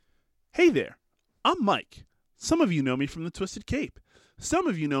Hey there, I'm Mike. Some of you know me from the Twisted Cape. Some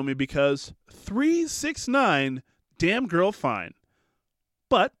of you know me because 369 damn girl fine.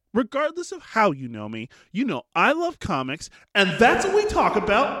 But regardless of how you know me, you know I love comics, and that's what we talk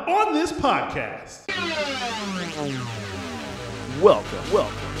about on this podcast.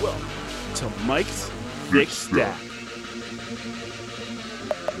 Welcome to Mike's Thick Stack.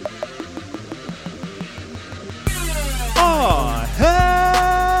 Aw,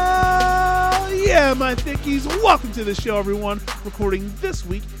 hell yeah, my thickies. Welcome to the show, everyone. Recording this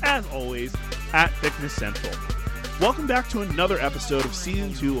week, as always, at Thickness Central. Welcome back to another episode of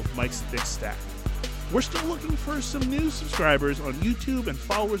Season 2 of Mike's Thick Stack. We're still looking for some new subscribers on YouTube and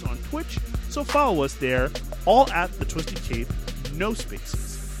followers on Twitch, so follow us there, all at the Twisted Cape, no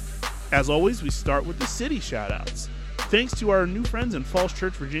spaces. As always, we start with the city shoutouts. Thanks to our new friends in Falls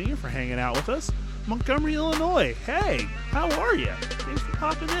Church, Virginia for hanging out with us. Montgomery, Illinois, hey, how are you? Thanks for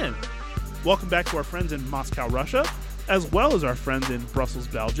popping in. Welcome back to our friends in Moscow, Russia, as well as our friends in Brussels,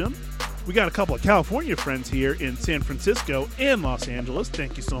 Belgium. We got a couple of California friends here in San Francisco and Los Angeles.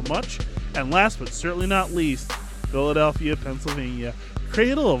 Thank you so much. And last but certainly not least, Philadelphia, Pennsylvania,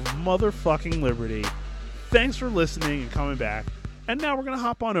 cradle of motherfucking liberty. Thanks for listening and coming back. And now we're going to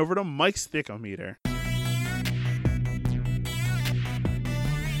hop on over to Mike's Thickometer.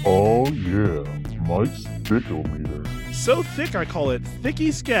 Oh yeah, Mike's Thickometer. So thick I call it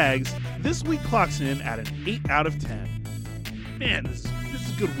Thicky Skaggs. This week clocks in at an 8 out of 10. Man, this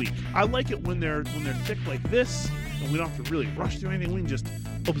is a good week. I like it when they're thick like this, and we don't have to really rush through anything. We can just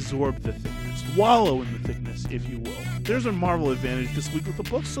absorb the thickness, wallow in the thickness, if you will. There's a Marvel advantage this week with the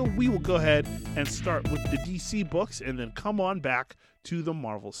books, so we will go ahead and start with the DC books and then come on back to the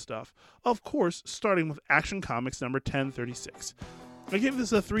Marvel stuff. Of course, starting with Action Comics number 1036. I gave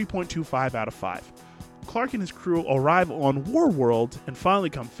this a 3.25 out of 5. Clark and his crew arrive on Warworld and finally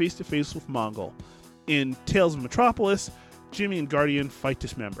come face to face with Mongul. In Tales of Metropolis, Jimmy and Guardian fight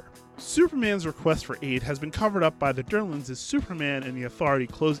Dismember. Superman's request for aid has been covered up by the Derlins as Superman and the Authority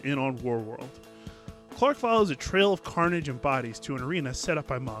close in on Warworld. Clark follows a trail of carnage and bodies to an arena set up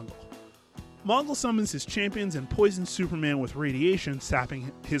by Mongul. Mongul summons his champions and poisons Superman with radiation,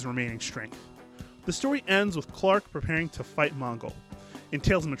 sapping his remaining strength. The story ends with Clark preparing to fight Mongul. In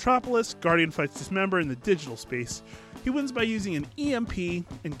Tales of Metropolis, Guardian fights Dismember in the digital space. He wins by using an EMP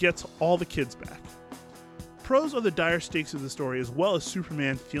and gets all the kids back. Pros are the dire stakes of the story, as well as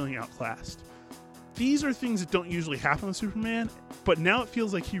Superman feeling outclassed. These are things that don't usually happen with Superman, but now it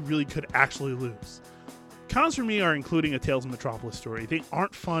feels like he really could actually lose. Cons for me are including a Tales of Metropolis story. They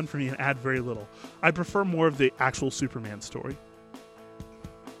aren't fun for me and add very little. I prefer more of the actual Superman story.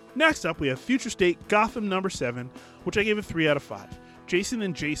 Next up, we have Future State Gotham number 7, which I gave a 3 out of 5. Jason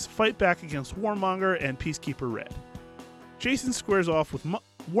and Jace fight back against Warmonger and Peacekeeper Red. Jason squares off with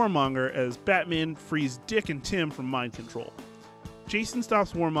Warmonger as Batman frees Dick and Tim from mind control. Jason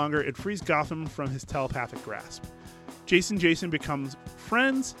stops Warmonger and frees Gotham from his telepathic grasp. Jason becomes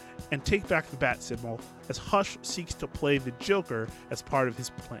friends and take back the Bat Signal as Hush seeks to play the Joker as part of his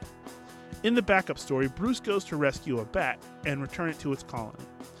plan. In the backup story, Bruce goes to rescue a bat and return it to its colony.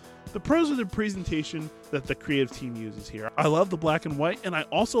 The pros are the presentation that the creative team uses here. I love the black and white, and I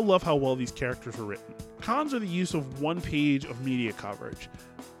also love how well these characters are written. Cons are the use of one page of media coverage.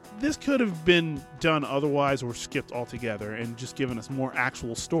 This could have been done otherwise or skipped altogether and just given us more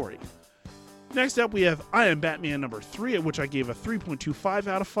actual story. Next up, we have I Am Batman number 3, at which I gave a 3.25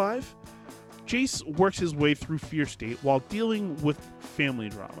 out of 5. Jace works his way through Fear State while dealing with family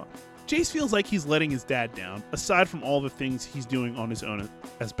drama. Jace feels like he's letting his dad down, aside from all the things he's doing on his own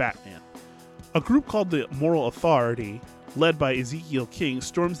as Batman. A group called the Moral Authority, led by Ezekiel King,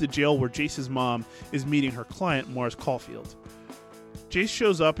 storms the jail where Jace's mom is meeting her client, Mars Caulfield. Jace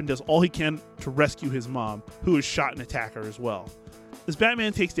shows up and does all he can to rescue his mom, who is shot and attacked her as well. As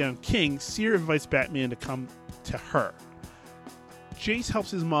Batman takes down King, Seer invites Batman to come to her. Jace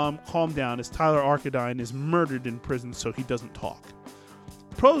helps his mom calm down as Tyler Arcadine is murdered in prison so he doesn't talk.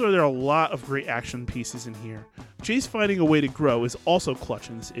 Pros are there are a lot of great action pieces in here. Jace finding a way to grow is also clutch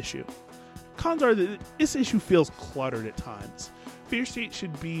in this issue. Cons are that this issue feels cluttered at times. Fear State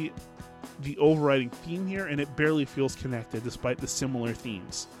should be the overriding theme here, and it barely feels connected despite the similar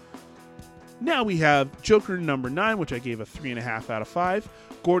themes. Now we have Joker number 9, which I gave a 3.5 out of 5.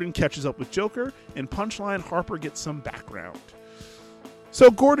 Gordon catches up with Joker, and Punchline Harper gets some background. So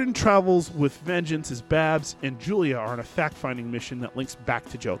Gordon travels with Vengeance as Babs and Julia are on a fact-finding mission that links back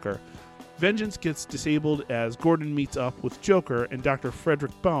to Joker. Vengeance gets disabled as Gordon meets up with Joker and Dr.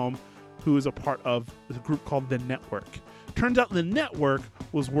 Frederick Baum, who is a part of the group called The Network. Turns out The Network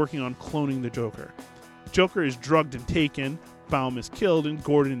was working on cloning the Joker. Joker is drugged and taken. Baum is killed and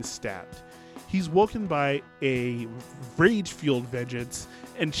Gordon is stabbed. He's woken by a rage-fueled vengeance,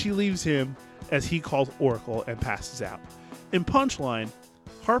 and she leaves him, as he calls Oracle, and passes out. In Punchline,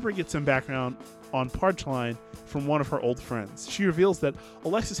 Harper gets some background on Punchline from one of her old friends. She reveals that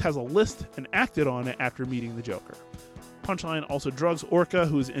Alexis has a list and acted on it after meeting the Joker. Punchline also drugs Orca,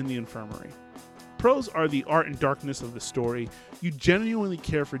 who is in the infirmary. Pros are the art and darkness of the story. You genuinely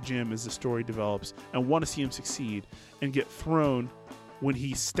care for Jim as the story develops and want to see him succeed and get thrown when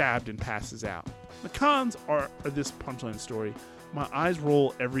he's stabbed and passes out. The cons are this Punchline story. My eyes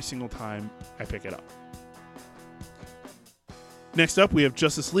roll every single time I pick it up. Next up, we have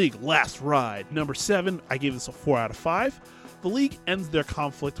Justice League Last Ride. Number 7, I gave this a 4 out of 5. The League ends their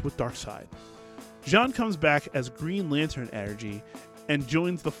conflict with Darkseid. Jean comes back as Green Lantern energy and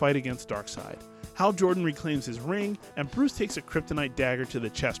joins the fight against Darkseid. Hal Jordan reclaims his ring, and Bruce takes a kryptonite dagger to the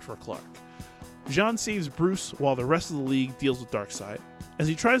chest for Clark. Jean saves Bruce while the rest of the League deals with Darkseid. As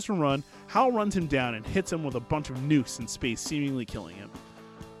he tries to run, Hal runs him down and hits him with a bunch of nukes in space, seemingly killing him.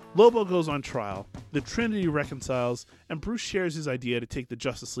 Lobo goes on trial, the Trinity reconciles, and Bruce shares his idea to take the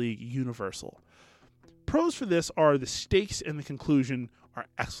Justice League universal. Pros for this are the stakes and the conclusion are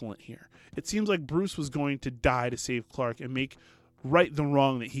excellent here. It seems like Bruce was going to die to save Clark and make right the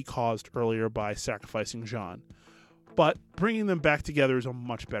wrong that he caused earlier by sacrificing Jean. But bringing them back together is a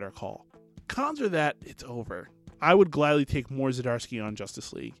much better call. Cons are that it's over. I would gladly take more Zdarsky on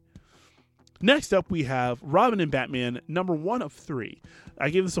Justice League. Next up, we have Robin and Batman, number 1 of 3. I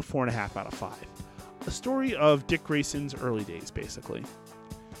gave this a 4.5 out of 5. A story of Dick Grayson's early days, basically.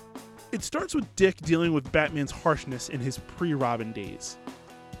 It starts with Dick dealing with Batman's harshness in his pre-Robin days.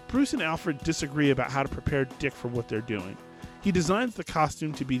 Bruce and Alfred disagree about how to prepare Dick for what they're doing. He designs the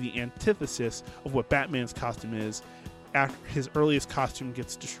costume to be the antithesis of what Batman's costume is after his earliest costume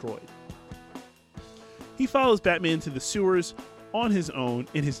gets destroyed. He follows Batman to the sewers on his own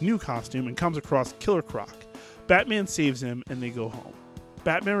in his new costume and comes across Killer Croc. Batman saves him and they go home.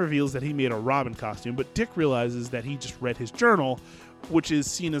 Batman reveals that he made a Robin costume, but Dick realizes that he just read his journal, which is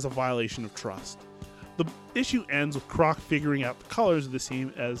seen as a violation of trust. The issue ends with Croc figuring out the colors are the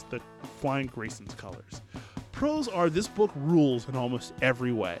same as the Flying Grayson's colors. Pros are this book rules in almost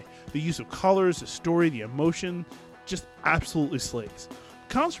every way. The use of colors, the story, the emotion, just absolutely slays.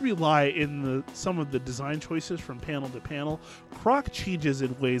 Cons rely in some of the design choices from panel to panel. Croc changes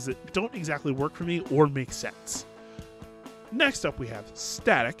in ways that don't exactly work for me or make sense. Next up we have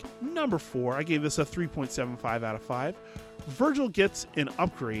Static, number 4. I gave this a 3.75 out of 5. Virgil gets an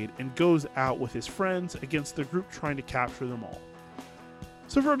upgrade and goes out with his friends against the group trying to capture them all.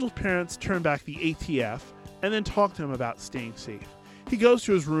 So Virgil's parents turn back the ATF and then talk to him about staying safe. He goes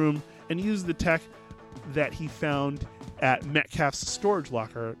to his room and uses the tech that he found at Metcalf's storage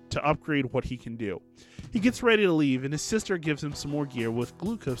locker to upgrade what he can do. He gets ready to leave, and his sister gives him some more gear with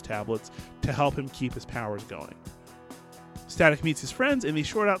glucose tablets to help him keep his powers going. Static meets his friends, and they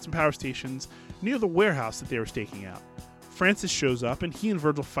short out some power stations near the warehouse that they were staking out. Francis shows up, and he and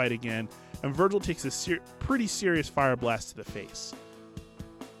Virgil fight again, and Virgil takes a pretty serious fire blast to the face.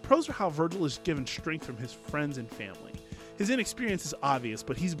 Pros are how Virgil is given strength from his friends and family. His inexperience is obvious,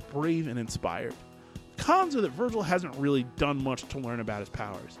 but he's brave and inspired. Cons are that Virgil hasn't really done much to learn about his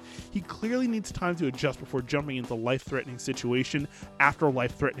powers. He clearly needs time to adjust before jumping into life-threatening situation after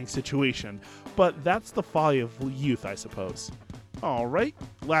life-threatening situation, but that's the folly of youth, I suppose. Alright,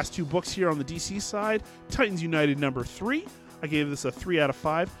 last 2 books here on the DC side. Titans United number 3. I gave this a 3 out of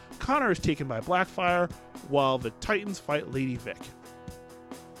 5. Connor is taken by Blackfire, while the Titans fight Lady Vic.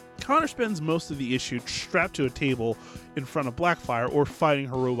 Connor spends most of the issue strapped to a table in front of Blackfire or fighting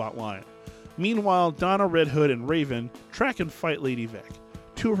her robot lion. Meanwhile, Donna, Red Hood, and Raven track and fight Lady Vic.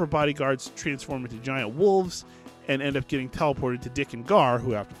 2 of her bodyguards transform into giant wolves and end up getting teleported to Dick and Gar,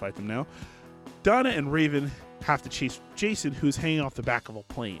 who have to fight them now. Donna and Raven have to chase Jason, who's hanging off the back of a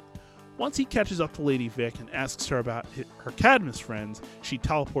plane. Once he catches up to Lady Vic and asks her about her Cadmus friends, she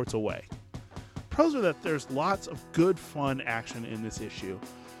teleports away. Pros are that there's lots of good, fun action in this issue.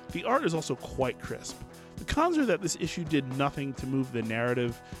 The art is also quite crisp. The cons are that this issue did nothing to move the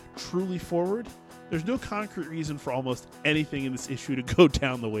narrative truly forward. There's no concrete reason for almost anything in this issue to go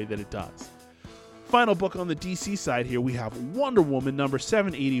down the way that it does. Final book on the DC side here, we have Wonder Woman number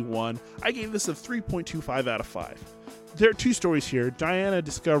 781. I gave this a 3.25 out of 5. There are 2 stories here, Diana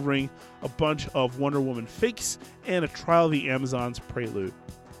discovering a bunch of Wonder Woman fakes and a Trial of the Amazons prelude.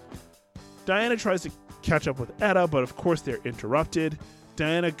 Diana tries to catch up with Etta, but of course they're interrupted.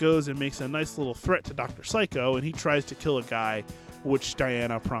 Diana goes and makes a nice little threat to Dr. Psycho, and he tries to kill a guy, which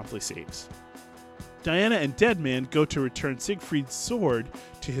Diana promptly saves. Diana and Deadman go to return Siegfried's sword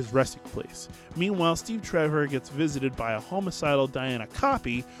to his resting place. Meanwhile, Steve Trevor gets visited by a homicidal Diana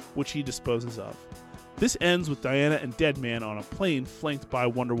copy, which he disposes of. This ends with Diana and Deadman on a plane flanked by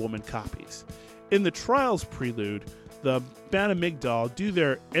Wonder Woman copies. In the Trials prelude, the Bana Migdal do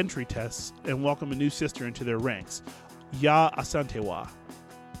their entry tests and welcome a new sister into their ranks, Ya Asantewa.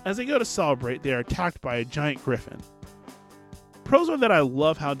 As they go to celebrate, they are attacked by a giant griffin. Pros are that I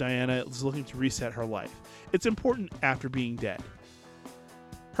love how Diana is looking to reset her life. It's important after being dead.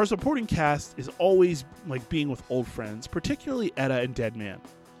 Her supporting cast is always like being with old friends, particularly Etta and Deadman.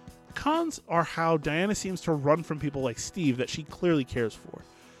 Cons are how Diana seems to run from people like Steve that she clearly cares for.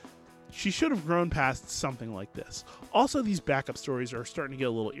 She should have grown past something like this. Also, these backup stories are starting to get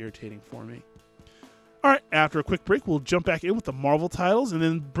a little irritating for me. Alright, after a quick break, we'll jump back in with the Marvel titles and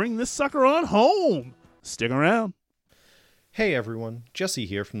then bring this sucker on home. Stick around. Hey everyone, Jesse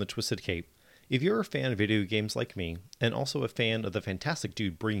here from the Twisted Cape. If you're a fan of video games like me, and also a fan of the fantastic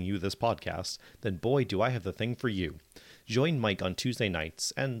dude bringing you this podcast, then boy do I have the thing for you. Join Mike on Tuesday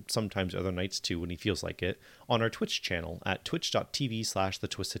nights, and sometimes other nights too when he feels like it, on our Twitch channel at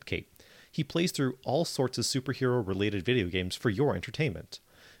twitch.tv/thetwistedcape. He plays through all sorts of superhero-related video games for your entertainment.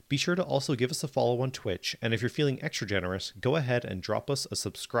 Be sure to also give us a follow on Twitch, and if you're feeling extra generous, go ahead and drop us a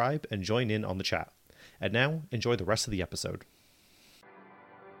subscribe and join in on the chat. And now, enjoy the rest of the episode.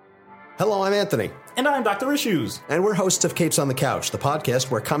 Hello, I'm Anthony. And I'm Dr. Issues. And we're hosts of Capes on the Couch, the podcast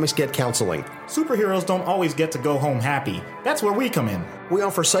where comics get counseling. Superheroes don't always get to go home happy. That's where we come in. We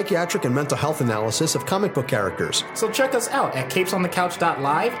offer psychiatric and mental health analysis of comic book characters. So check us out at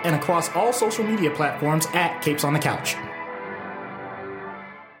capesonthecouch.live and across all social media platforms at Capes on the Couch.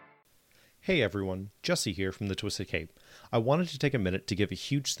 Hey everyone, Jesse here from the Twisted Cape. I wanted to take a minute to give a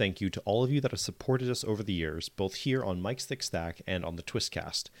huge thank you to all of you that have supported us over the years, both here on Mike's Thick Stack and on the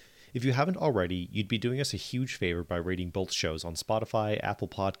Twistcast. If you haven't already, you'd be doing us a huge favor by rating both shows on Spotify, Apple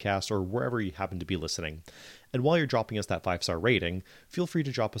Podcasts, or wherever you happen to be listening. And while you're dropping us that 5-star rating, feel free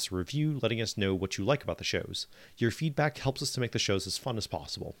to drop us a review letting us know what you like about the shows. Your feedback helps us to make the shows as fun as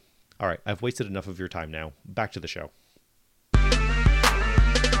possible. Alright, I've wasted enough of your time now. Back to the show.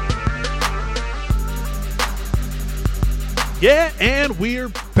 Yeah, and we're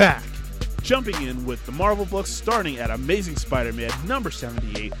back. Jumping in with the Marvel books starting at Amazing Spider-Man number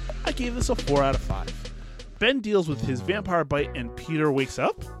 78, I gave this a 4 out of 5. Ben deals with his vampire bite and Peter wakes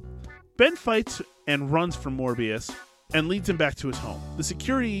up. Ben fights and runs from Morbius and leads him back to his home. The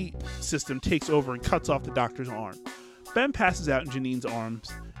security system takes over and cuts off the doctor's arm. Ben passes out in Janine's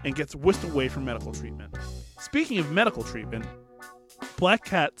arms and gets whisked away from medical treatment. Speaking of medical treatment, Black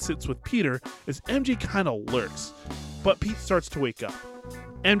Cat sits with Peter as MJ kinda lurks, but Pete starts to wake up.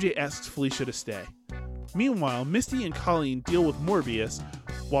 MJ asks Felicia to stay. Meanwhile, Misty and Colleen deal with Morbius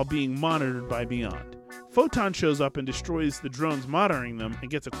while being monitored by Beyond. Photon shows up and destroys the drones monitoring them and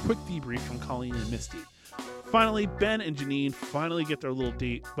gets a quick debrief from Colleen and Misty. Finally, Ben and Janine finally get their little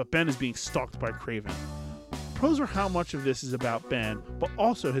date, but Ben is being stalked by Kraven. Pros are how much of this is about Ben, but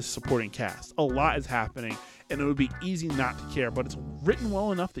also his supporting cast. A lot is happening, and it would be easy not to care, but it's written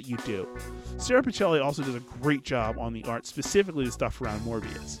well enough that you do. Sarah Pichelli also does a great job on the art, specifically the stuff around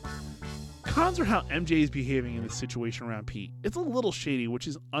Morbius. Cons are how MJ is behaving in this situation around Pete. It's a little shady, which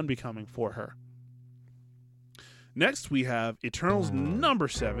is unbecoming for her. Next, we have Eternals number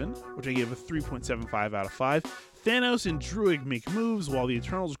 7, which I gave a 3.75 out of 5. Thanos and Druig make moves while the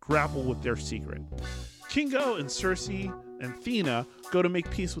Eternals grapple with their secret. Kingo and Cersei and Thena go to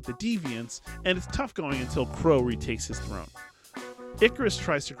make peace with the Deviants, and it's tough going until Crow retakes his throne. Icarus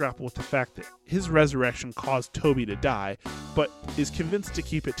tries to grapple with the fact that his resurrection caused Toby to die, but is convinced to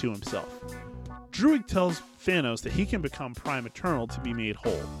keep it to himself. Druig tells Thanos that he can become Prime Eternal to be made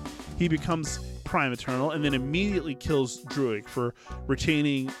whole. He becomes Prime Eternal and then immediately kills Druig for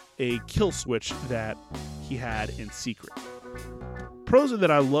retaining a kill switch that he had in secret. Pros are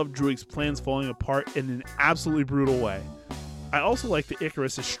that I love Druig's plans falling apart in an absolutely brutal way. I also like that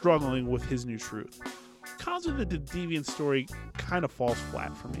Icarus is struggling with his new truth. Cons are that the Deviant story kind of falls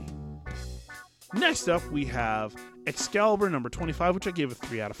flat for me. Next up, we have Excalibur number 25, which I gave a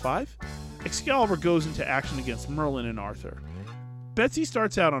 3 out of 5. Excalibur goes into action against Merlin and Arthur. Betsy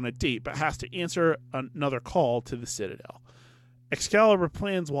starts out on a date, but has to answer another call to the Citadel. Excalibur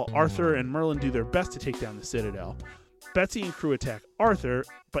plans while Arthur and Merlin do their best to take down the Citadel. Betsy and crew attack Arthur,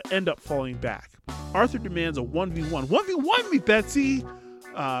 but end up falling back. Arthur demands a 1v1. 1v1 me, Betsy!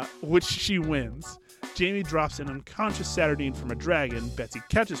 Which she wins. Jamie drops an unconscious Saturdine from a dragon. Betsy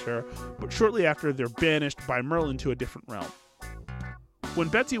catches her, but shortly after they're banished by Merlin to a different realm. When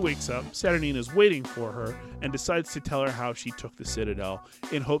Betsy wakes up, Saturnine is waiting for her and decides to tell her how she took the Citadel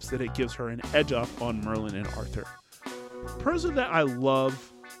in hopes that it gives her an edge up on Merlin and Arthur. Pros are that I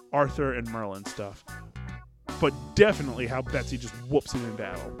love Arthur and Merlin stuff, but definitely how Betsy just whoops him in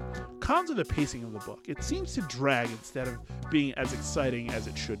battle. Cons are the pacing of the book. It seems to drag instead of being as exciting as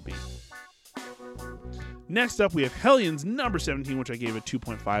it should be. Next up, we have Hellions number 17, which I gave a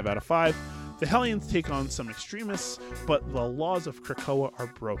 2.5 out of 5. The Hellions take on some extremists, but the laws of Krakoa are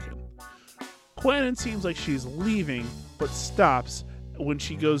broken. Quentin seems like she's leaving, but stops when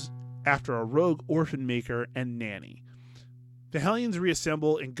she goes after a rogue orphan maker and nanny. The Hellions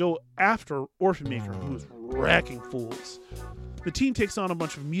reassemble and go after Orphan Maker, who is wrecking fools. The team takes on a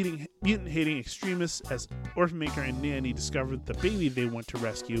bunch of mutant-hating extremists as Orphan Maker and Nanny discover that the baby they went to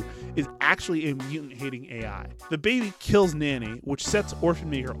rescue is actually a mutant-hating AI. The baby kills Nanny, which sets Orphan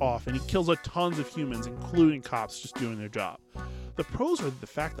Maker off, and he kills tons of humans, including cops, just doing their job. The pros are the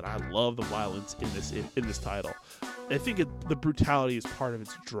fact that I love the violence in this title. I think the brutality is part of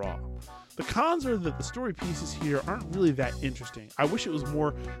its draw. The cons are that the story pieces here aren't really that interesting. I wish it was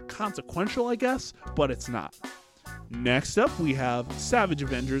more consequential, I guess, but it's not. Next up, we have Savage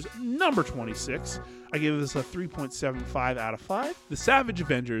Avengers number 26. I gave this a 3.75 out of 5. The Savage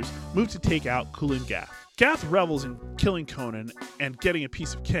Avengers move to take out Kulan Gath. Gath revels in killing Conan and getting a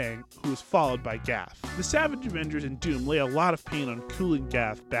piece of Kang, who is followed by Gath. The Savage Avengers and Doom lay a lot of pain on Kulan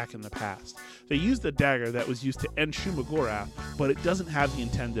Gath back in the past. They used the dagger that was used to end Shumagorath, but it doesn't have the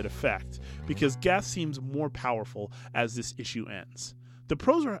intended effect, because Gath seems more powerful as this issue ends. The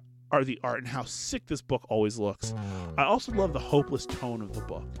pros are the art and how sick this book always looks. I also love the hopeless tone of the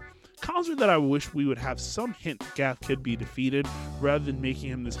book. Cons are that I wish we would have some hint Gath could be defeated rather than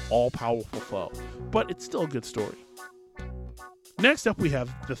making him this all-powerful foe, but it's still a good story. Next up, we have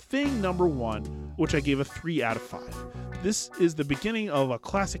The Thing number 1, which I gave a 3 out of 5. This is the beginning of a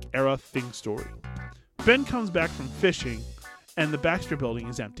classic era Thing story. Ben comes back from fishing, and the Baxter building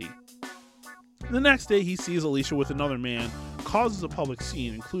is empty. The next day, he sees Alicia with another man, causes a public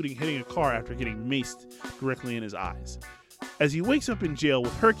scene, including hitting a car after getting maced directly in his eyes. As he wakes up in jail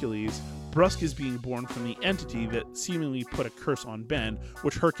with Hercules, Brusk is being born from the entity that seemingly put a curse on Ben,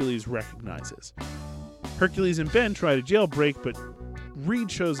 which Hercules recognizes. Hercules and Ben try to jailbreak, but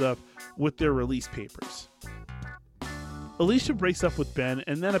Reed shows up with their release papers. Alicia breaks up with Ben,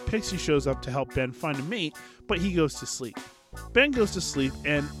 and then a pixie shows up to help Ben find a mate, but he goes to sleep. Ben goes to sleep,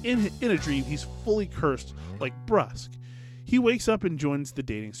 and in a dream, he's fully cursed like Brusk. He wakes up and joins the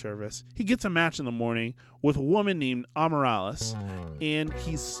dating service. He gets a match in the morning with a woman named Amaryllis, and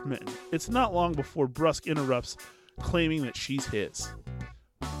he's smitten. It's not long before Brusk interrupts, claiming that she's his.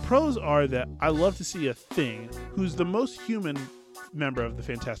 Pros are that I love to see a Thing, who's the most human member of the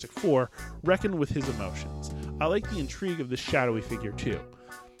Fantastic Four, reckon with his emotions. I like the intrigue of this shadowy figure too.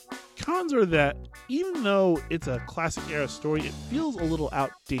 Cons are that even though it's a classic era story, it feels a little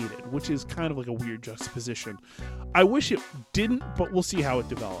outdated, which is kind of like a weird juxtaposition. I wish it didn't, but we'll see how it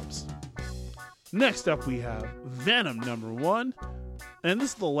develops. Next up, we have Venom number 1, and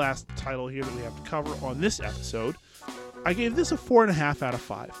this is the last title here that we have to cover on this episode. I gave this a 4.5 out of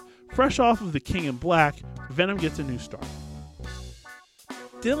 5. Fresh off of The King in Black, Venom gets a new start.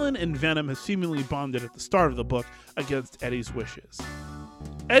 Dylan and Venom have seemingly bonded at the start of the book against Eddie's wishes.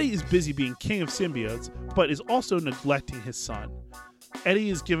 Eddie is busy being king of symbiotes, but is also neglecting his son. Eddie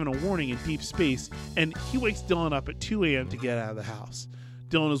is given a warning in deep space, and he wakes Dylan up at 2 a.m. to get out of the house.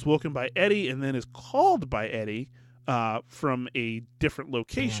 Dylan is woken by Eddie and then is called by Eddie from a different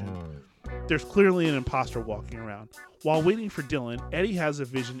location. There's clearly an imposter walking around. While waiting for Dylan, Eddie has a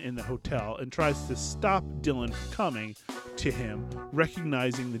vision in the hotel and tries to stop Dylan from coming to him,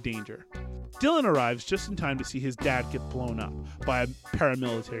 recognizing the danger. Dylan arrives just in time to see his dad get blown up by a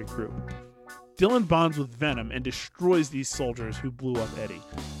paramilitary group. Dylan bonds with Venom and destroys these soldiers who blew up Eddie.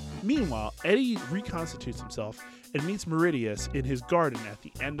 Meanwhile, Eddie reconstitutes himself and meets Meridius in his garden at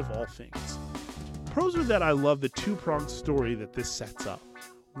the end of all things. Pros are that I love the two-pronged story that this sets up.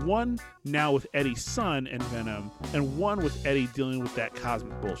 One now with Eddie's son and Venom, and one with Eddie dealing with that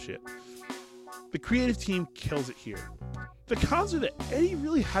cosmic bullshit. The creative team kills it here. The cons are that Eddie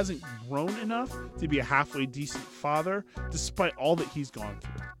really hasn't grown enough to be a halfway decent father, despite all that he's gone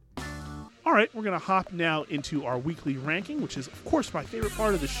through. Alright, we're going to hop now into our weekly ranking, which is, of course, my favorite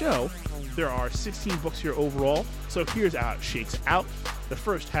part of the show. There are 16 books here overall, so here's how it shakes out. The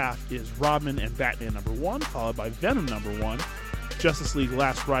first half is Robin and Batman number 1, followed by Venom number 1, Justice League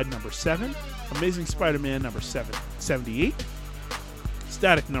Last Ride number 7, Amazing Spider-Man number 78,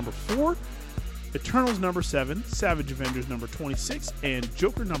 Static number 4, Eternals number 7, Savage Avengers number 26, and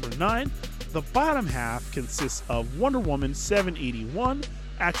Joker number 9. The bottom half consists of Wonder Woman 781,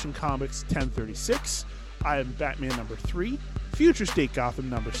 Action Comics 1036, I Am Batman number 3, Future State Gotham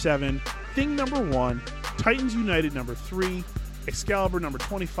number 7, Thing number 1, Titans United number 3, Excalibur number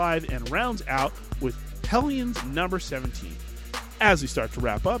 25, and rounds out with Hellions number 17. As we start to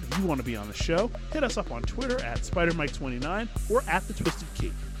wrap up, if you want to be on the show, hit us up on Twitter at SpiderMike29 or at The Twisted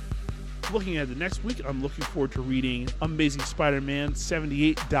Cape. Looking at the next week, I'm looking forward to reading Amazing Spider-Man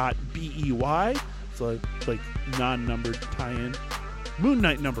 78.BEY. It's a non-numbered tie-in. Moon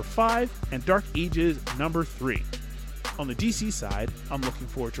Knight number 5, and Dark Ages number 3. On the DC side, I'm looking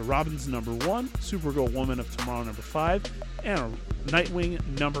forward to Robin's number 1, Supergirl Woman of Tomorrow number 5, and Nightwing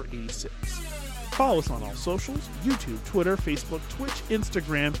number 86. Follow us on all socials, YouTube, Twitter, Facebook, Twitch,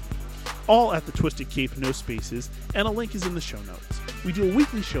 Instagram, all at The Twisted Cape, no spaces, and a link is in the show notes. We do a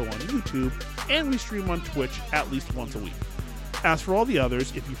weekly show on YouTube, and we stream on Twitch at least once a week. As for all the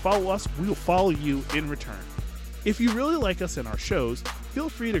others, if you follow us, we will follow you in return. If you really like us and our shows, feel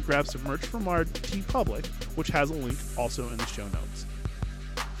free to grab some merch from our TeePublic, which has a link also in the show notes.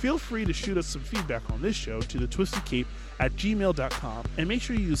 Feel free to shoot us some feedback on this show to thetwistedcape@gmail.com, and make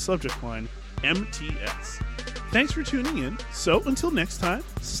sure you use subject line MTS. Thanks for tuning in. So until next time,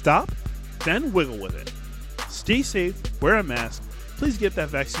 stop, then wiggle with it. Stay safe, wear a mask, please get that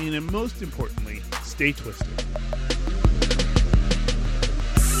vaccine, and most importantly, stay twisted.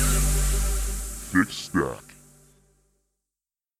 Thick stack.